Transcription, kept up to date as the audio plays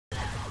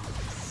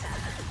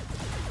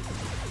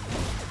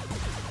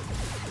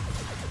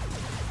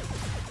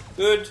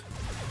Good.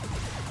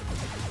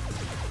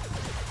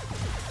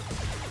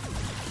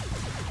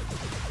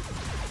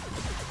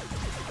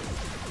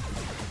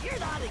 You're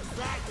not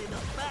exactly the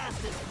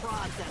fastest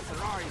processor,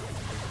 are you?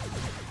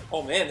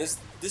 Oh man, this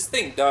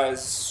thing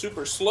dies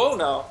super slow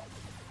now.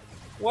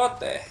 What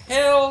the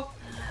hell?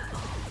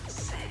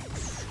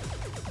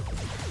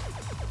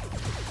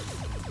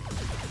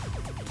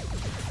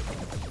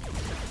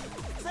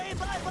 Say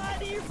bye-bye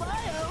to your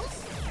bios.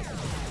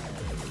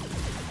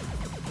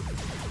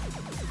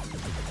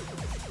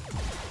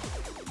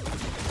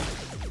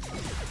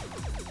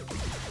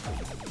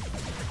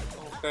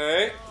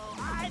 Okay. Oh,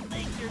 I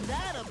think your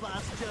data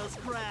bus just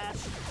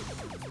crashed.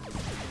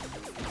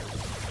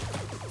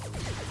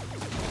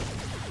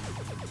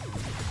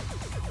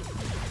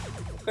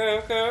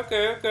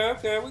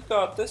 Okay. We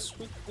got this.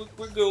 We're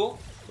cool.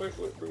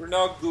 We're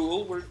not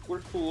ghoul. We're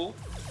cool.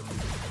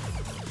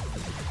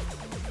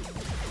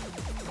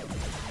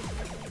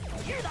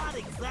 You're not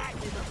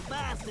exactly the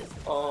fastest.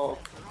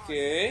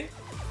 Okay.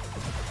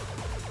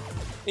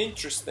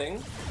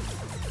 Interesting.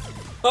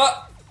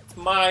 Ah, it's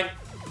mine.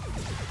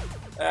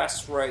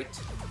 That's right.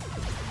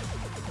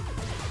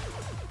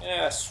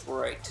 That's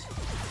right.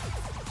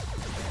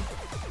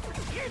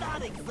 You're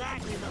not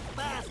exactly the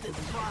fastest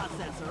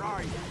processor,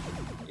 are you?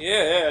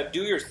 Yeah,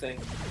 do your thing.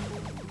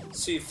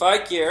 See if I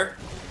care.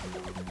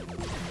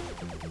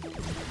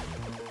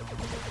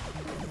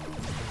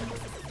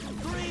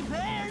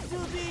 Prepare to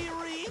be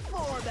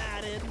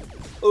reformatted.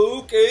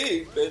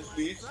 Okay,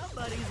 Bentley.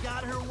 Somebody's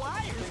got her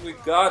wires. We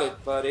got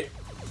it, buddy.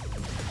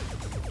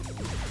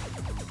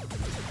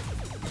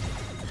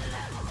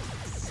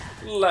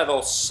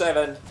 Level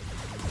 7.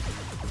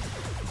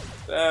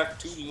 Back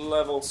to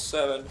level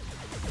 7.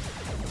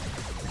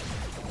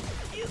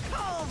 You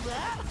call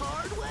that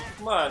hardware?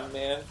 Come on,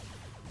 man.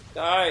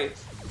 Die.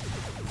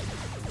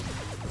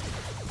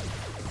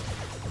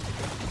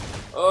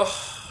 Ugh.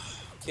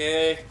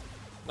 Okay.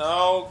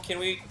 Now, can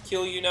we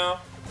kill you now?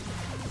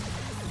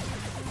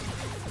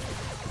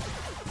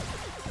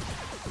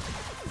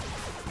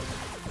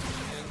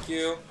 Thank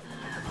you.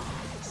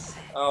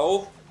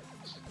 Oh.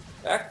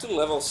 Back to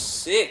level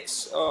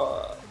 6.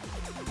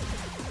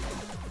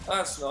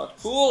 That's not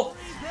cool.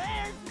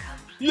 Prepared.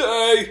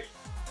 Yay!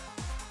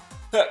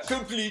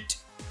 Complete.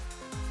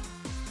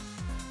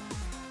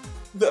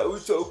 That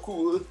was so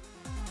cool.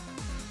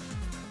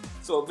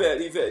 So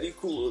very, very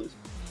cool.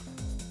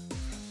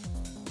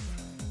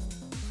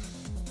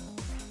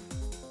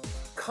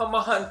 Come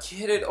on,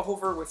 get it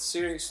over with,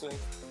 seriously.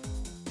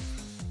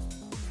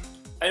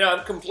 I know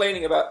I'm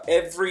complaining about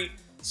every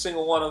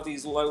single one of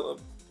these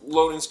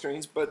loading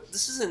screens, but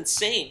this is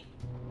insane.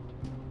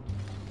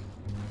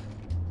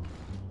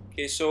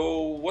 Okay, so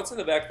what's in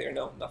the back there?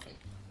 No, nothing.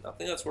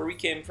 Nothing, that's where we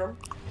came from.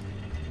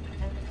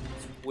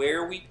 That's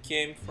where we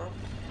came from.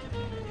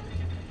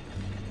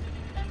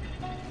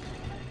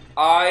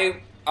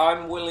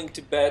 I'm willing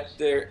to bet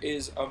there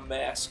is a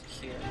mask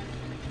here.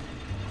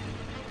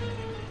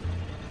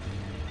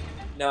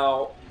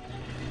 Now,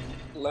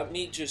 let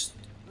me just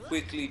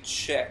quickly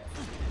check.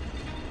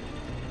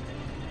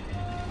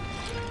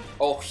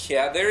 Oh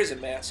yeah, there is a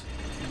mask.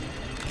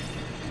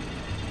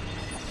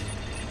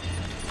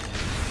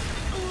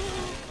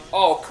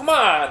 Oh, come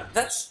on!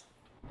 That's...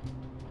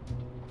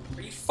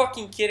 Are you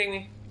fucking kidding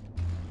me?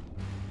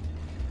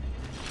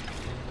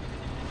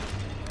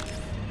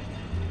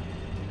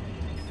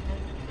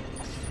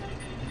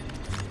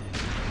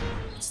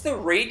 What's the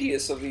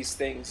radius of these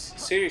things?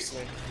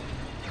 Seriously.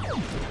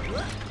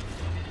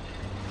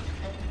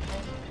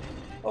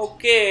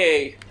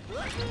 Okay.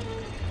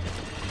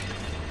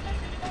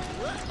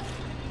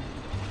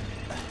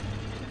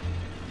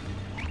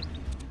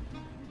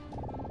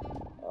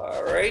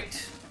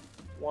 Alright.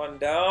 One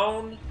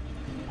down.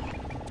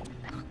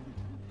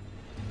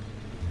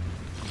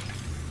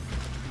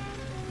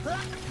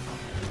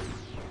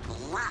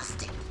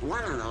 Blasting!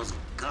 One of those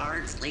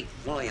guards leaked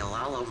oil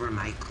all over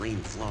my clean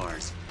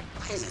floors.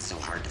 Why is it so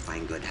hard to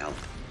find good help?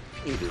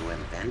 I need to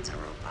invent a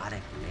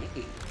robotic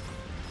maid.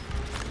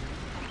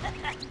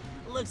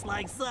 Looks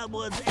like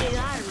someone's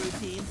AI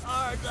routines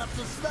aren't up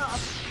to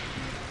snuff.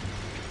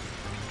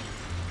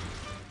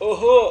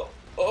 Oh-ho!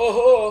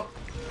 Oh-ho!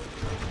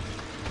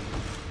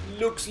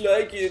 Looks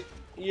like it.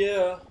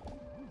 Yeah.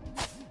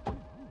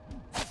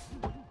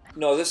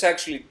 No, this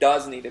actually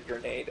does need a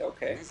grenade.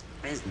 Okay. This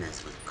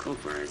business with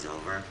Cooper is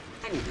over.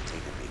 I need to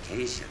take a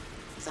vacation.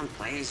 Some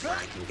place where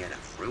I can get a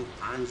fruit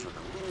punch with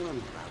a little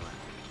umbrella.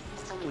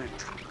 Somewhere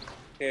tropical.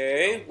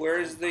 Okay,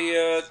 where's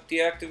the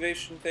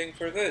deactivation thing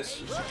for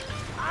this?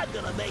 I'm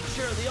gonna make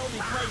sure the only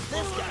place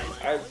this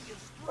guy's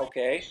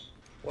Okay.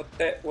 What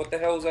the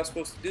hell is I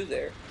supposed to do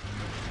there?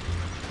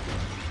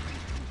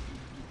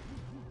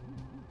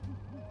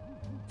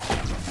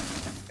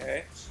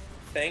 Okay.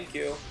 Thank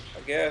you,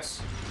 I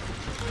guess.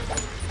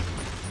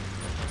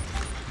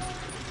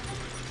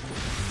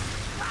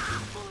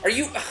 Are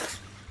you...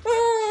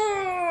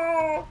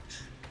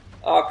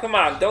 Oh, come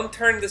on, don't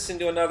turn this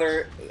into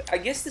another... I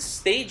guess the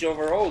stage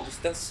overall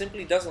just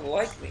simply doesn't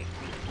like me.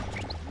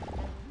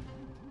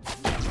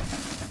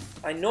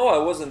 I know I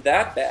wasn't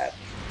that bad.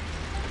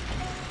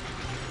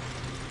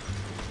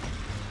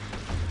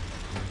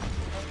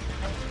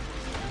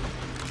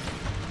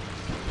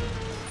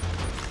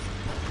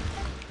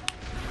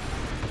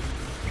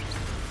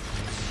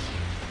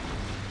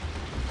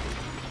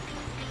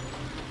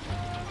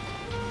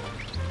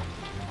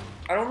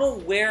 I don't know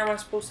where am I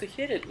supposed to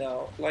hit it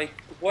now. Like,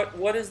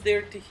 what is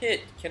there to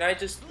hit? Can I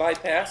just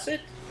bypass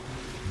it?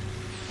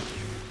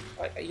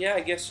 Yeah,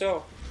 I guess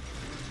so.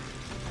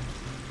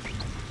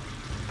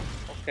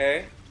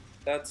 Okay,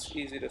 that's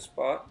easy to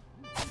spot.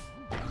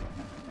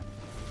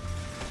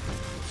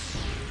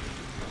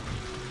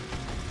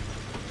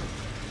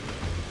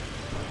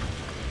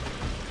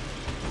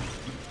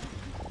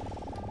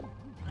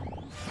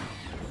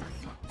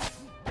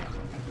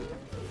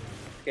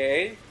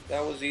 Okay,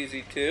 that was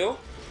easy too.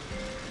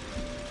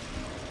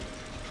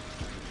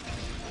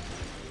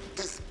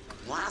 This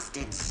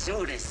blasted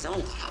suit is so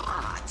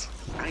hot.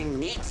 I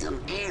need some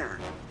air.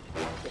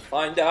 We'll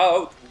find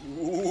out.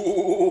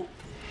 Ooh.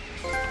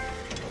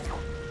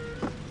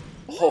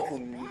 Oh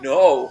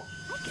no!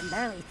 I can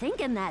barely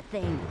think in that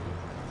thing.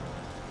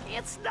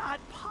 It's not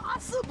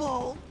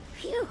possible.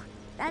 Phew,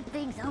 that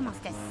thing's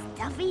almost as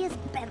stuffy as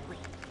Bentley.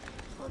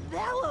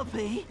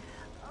 Penelope?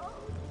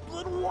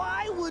 But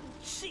why would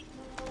she...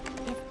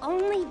 If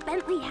only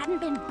Bentley hadn't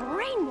been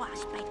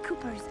brainwashed by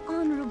Cooper's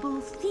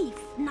honorable thief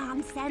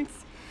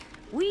nonsense,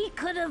 we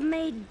could have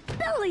made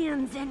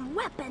billions in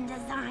weapon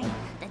design.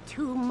 The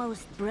two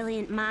most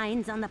brilliant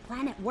minds on the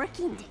planet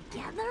working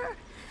together.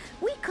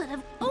 We could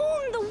have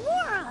owned the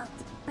world.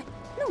 But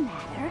no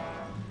matter.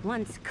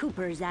 Once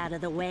Cooper's out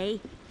of the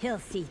way, he'll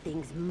see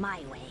things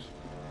my way.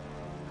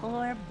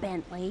 Poor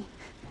Bentley.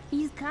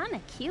 He's kind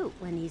of cute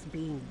when he's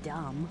being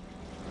dumb.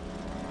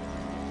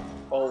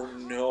 Oh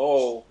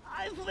no!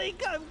 I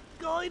think I'm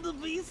going to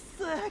be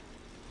sick.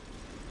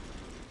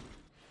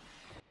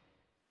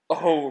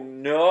 Oh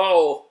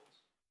no!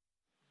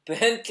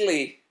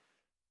 Bentley!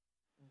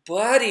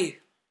 Buddy!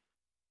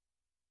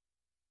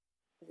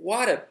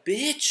 What a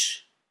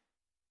bitch!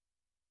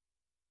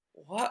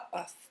 What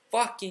a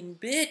fucking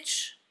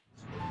bitch!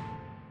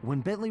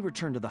 When Bentley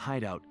returned to the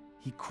hideout,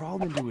 he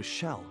crawled into his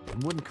shell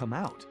and wouldn't come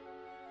out.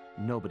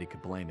 Nobody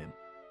could blame him.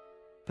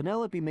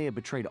 Penelope may have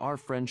betrayed our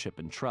friendship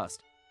and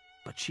trust,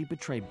 but she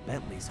betrayed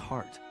Bentley's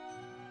heart.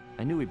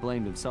 I knew he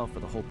blamed himself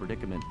for the whole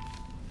predicament,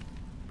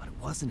 but it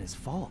wasn't his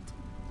fault.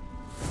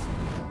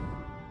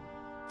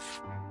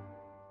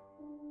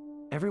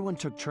 Everyone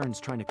took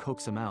turns trying to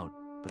coax him out,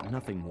 but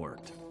nothing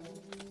worked.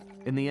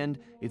 In the end,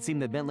 it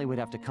seemed that Bentley would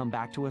have to come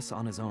back to us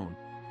on his own.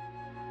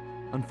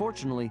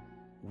 Unfortunately,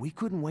 we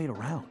couldn't wait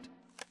around.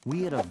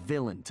 We had a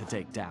villain to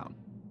take down,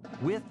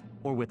 with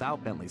or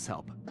without Bentley's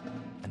help.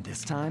 And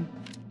this time,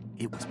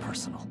 it was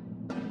personal.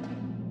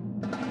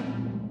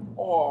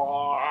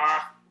 Aww.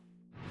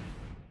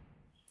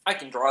 I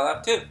can draw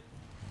that too.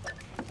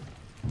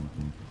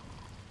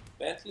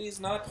 Bentley's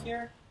not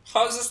here?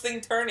 How's this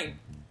thing turning?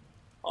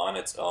 On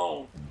its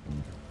own.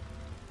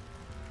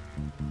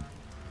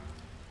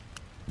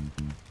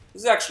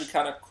 This is actually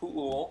kind of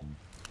cool.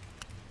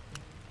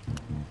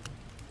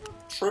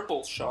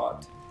 Triple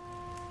shot.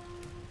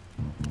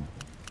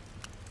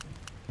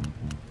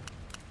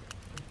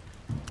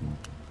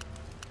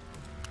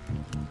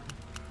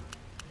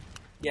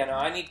 Yeah, no,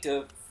 I need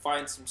to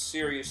find some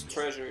serious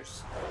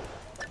treasures.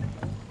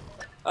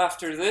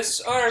 After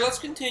this, alright, let's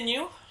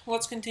continue.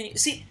 Let's continue.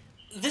 See,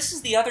 this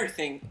is the other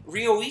thing.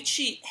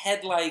 Ryoichi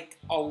had like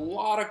a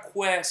lot of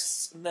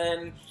quests, and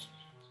then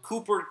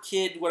Cooper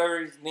Kid,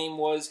 whatever his name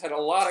was, had a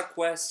lot of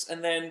quests,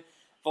 and then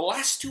the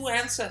last two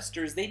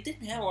ancestors, they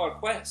didn't have a lot of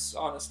quests,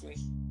 honestly.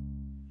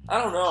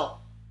 I don't know.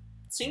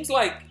 It seems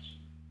like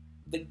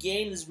the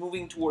game is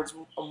moving towards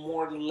a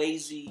more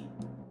lazy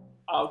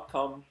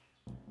outcome.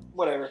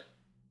 Whatever.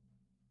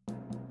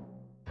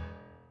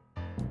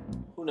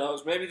 Who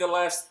knows? Maybe the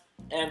last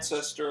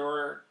ancestor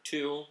or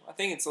two. I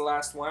think it's the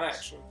last one,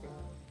 actually.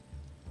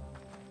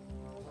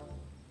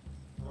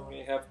 I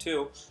only have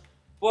two.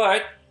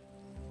 But,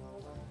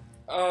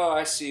 oh,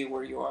 I see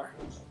where you are.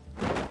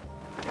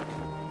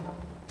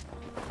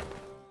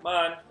 Come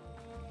on.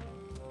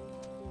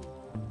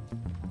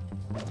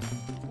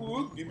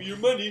 Ooh, give me your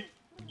money.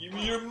 Give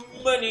me your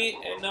money,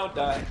 and now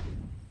die.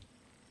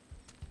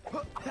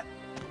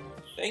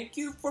 Thank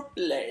you for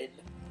playing.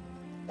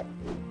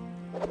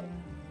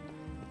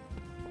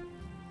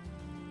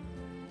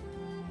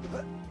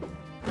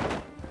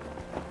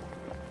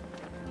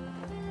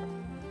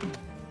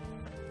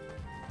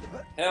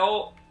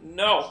 Hell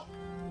no.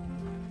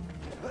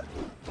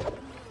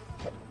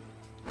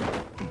 Thank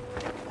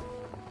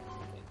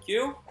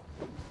you.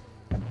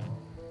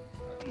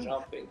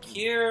 Jumping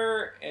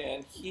here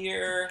and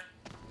here.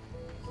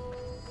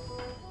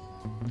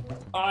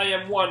 I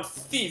am one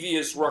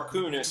Thievius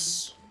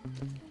Raccoonus.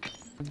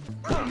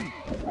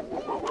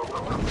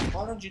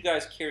 Why don't you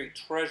guys carry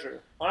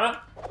treasure, huh?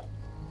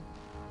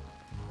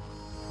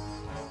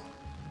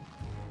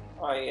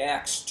 I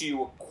asked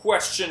you a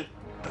question.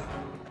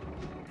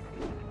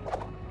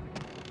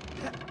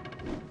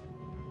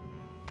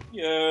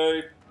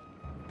 Yay.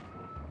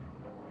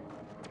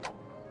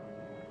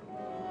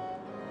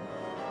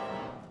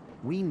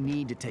 We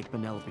need to take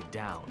Penelope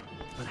down.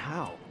 But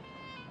how?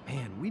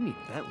 Man, we need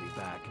Bentley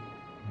back.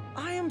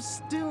 I am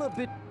still a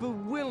bit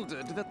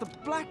bewildered that the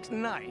Black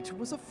Knight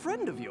was a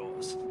friend of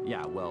yours.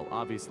 Yeah, well,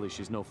 obviously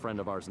she's no friend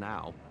of ours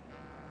now.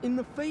 In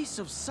the face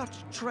of such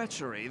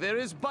treachery, there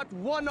is but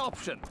one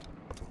option.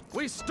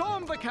 We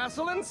storm the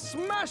castle and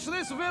smash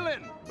this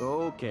villain!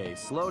 Okay,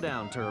 slow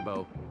down,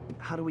 Turbo.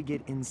 How do we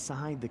get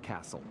inside the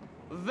castle?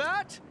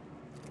 That?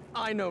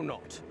 I know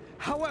not.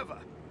 However,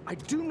 I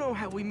do know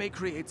how we may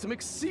create some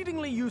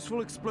exceedingly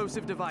useful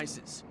explosive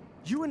devices.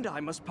 You and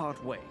I must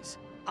part ways.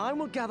 I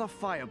will gather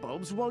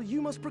firebulbs while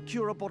you must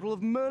procure a bottle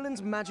of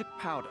Merlin's magic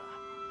powder.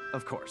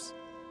 Of course.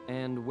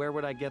 And where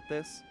would I get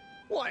this?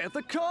 Why, at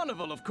the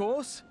carnival, of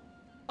course.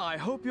 I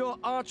hope your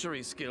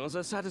archery skills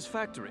are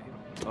satisfactory.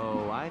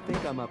 Oh, I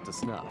think I'm up to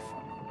snuff.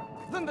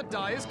 Then the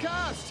die is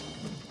cast.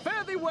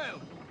 Fare thee well.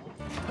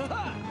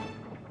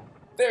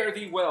 Fare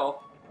thee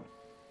well.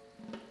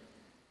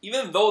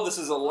 Even though this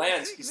is a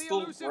lance, he's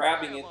still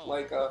grabbing it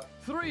like a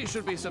 3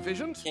 should be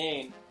sufficient.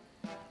 cane.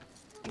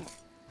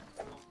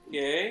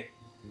 Okay.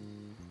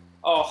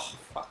 Oh,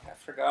 fuck, I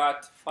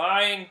forgot.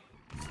 Fine.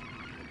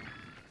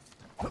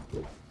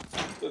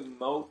 The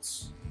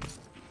moats.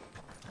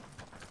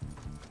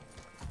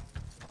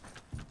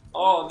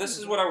 Oh, this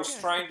is what I was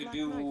trying to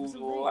do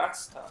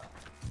last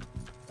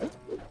time.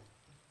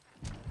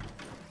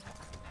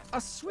 A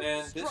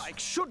swift strike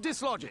should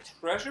dislodge it.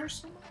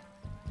 Treasures?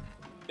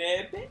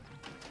 Baby?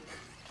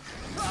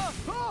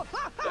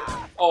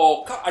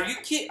 Oh, God, are you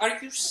kidding? Are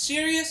you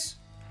serious?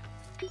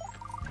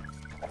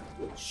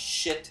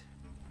 Shit.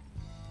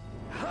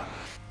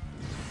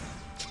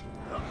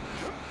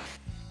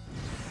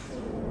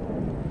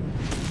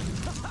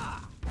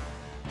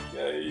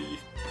 Yay.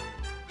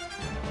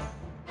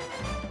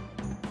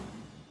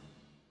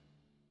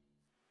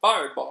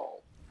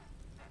 Fireball.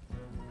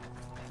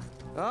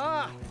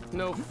 Ah,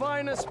 no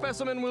finer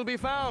specimen will be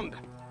found.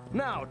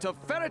 Now, to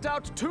ferret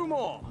out 2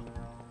 more.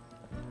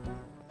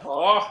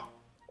 Ah,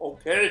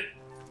 okay.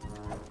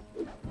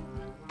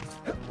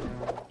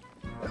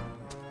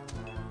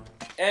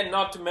 And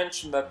not to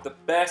mention that the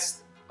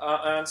best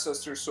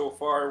ancestor so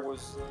far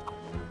was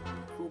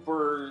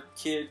Cooper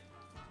Kid,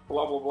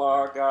 blah blah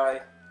blah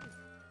guy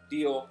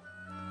deal.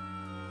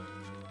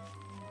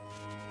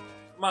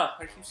 Come on,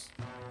 are you...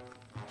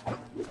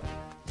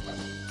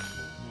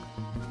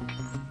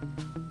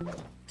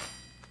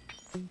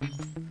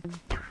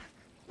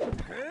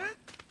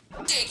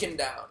 Taken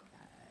down.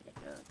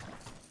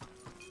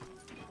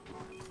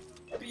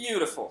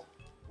 Beautiful.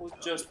 With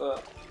just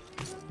a...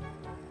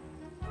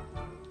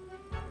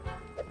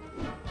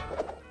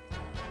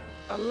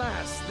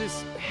 Alas,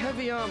 this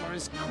heavy armor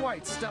is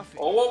quite stuffy.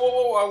 Oh, whoa,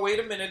 whoa, whoa, wait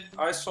a minute.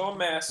 I saw a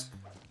mask.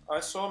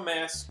 I saw a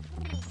mask.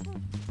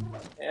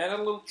 And a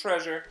little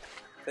treasure.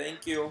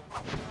 Thank you.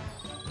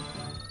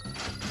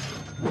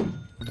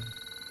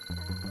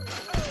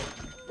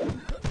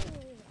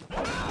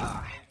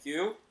 Thank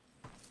you.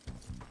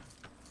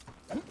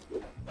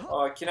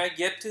 Can I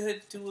get to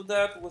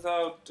that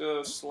without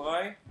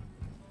Sly?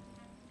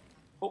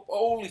 Oh,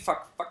 holy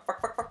fuck. Fuck,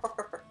 fuck, fuck, fuck, fuck, fuck,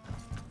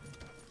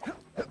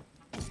 fuck.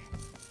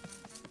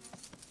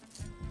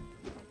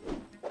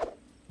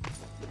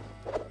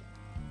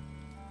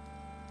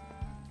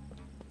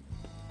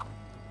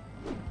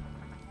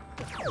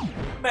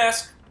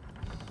 Mask.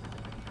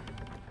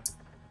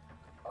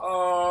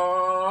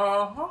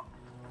 Uh-huh.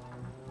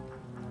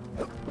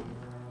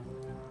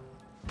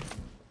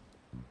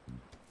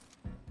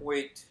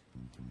 Wait.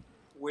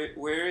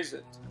 Where is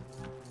it?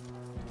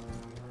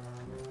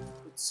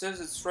 It says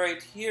it's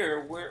right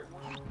here. Where?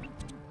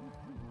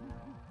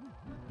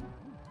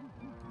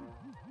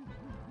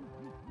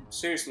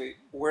 Seriously,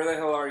 where the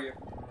hell are you?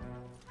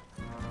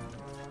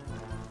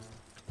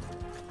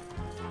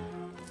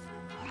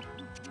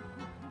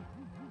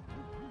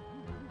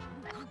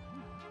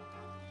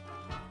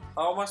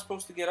 How am I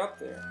supposed to get up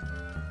there?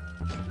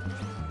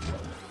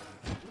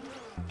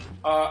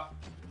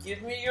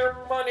 Give me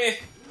your money.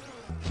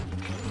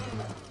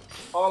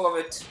 All of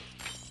it.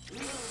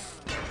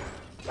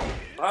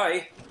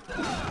 Bye.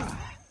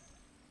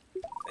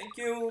 Thank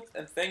you,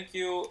 and thank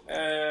you,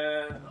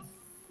 and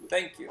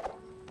thank you.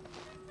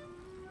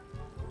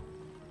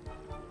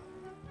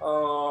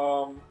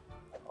 Oh,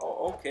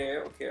 okay,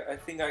 okay. I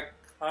think I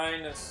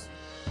kind of...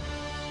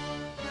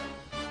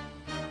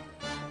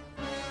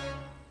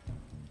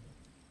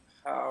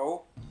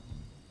 How?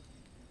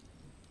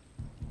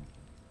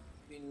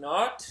 Maybe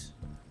not?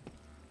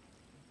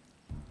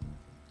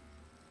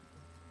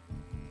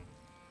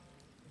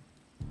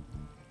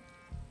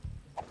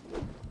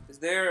 Is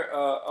there,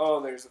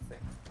 oh, there's a thing.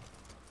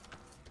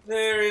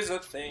 There is a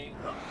thing.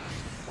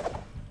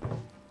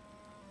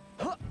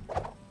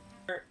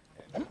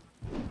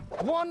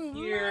 One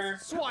Here.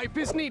 last swipe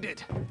is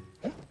needed.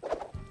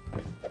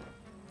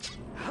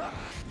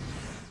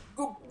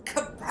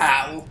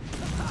 Kapow!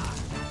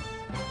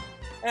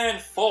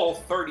 And fall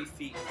 30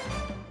 feet.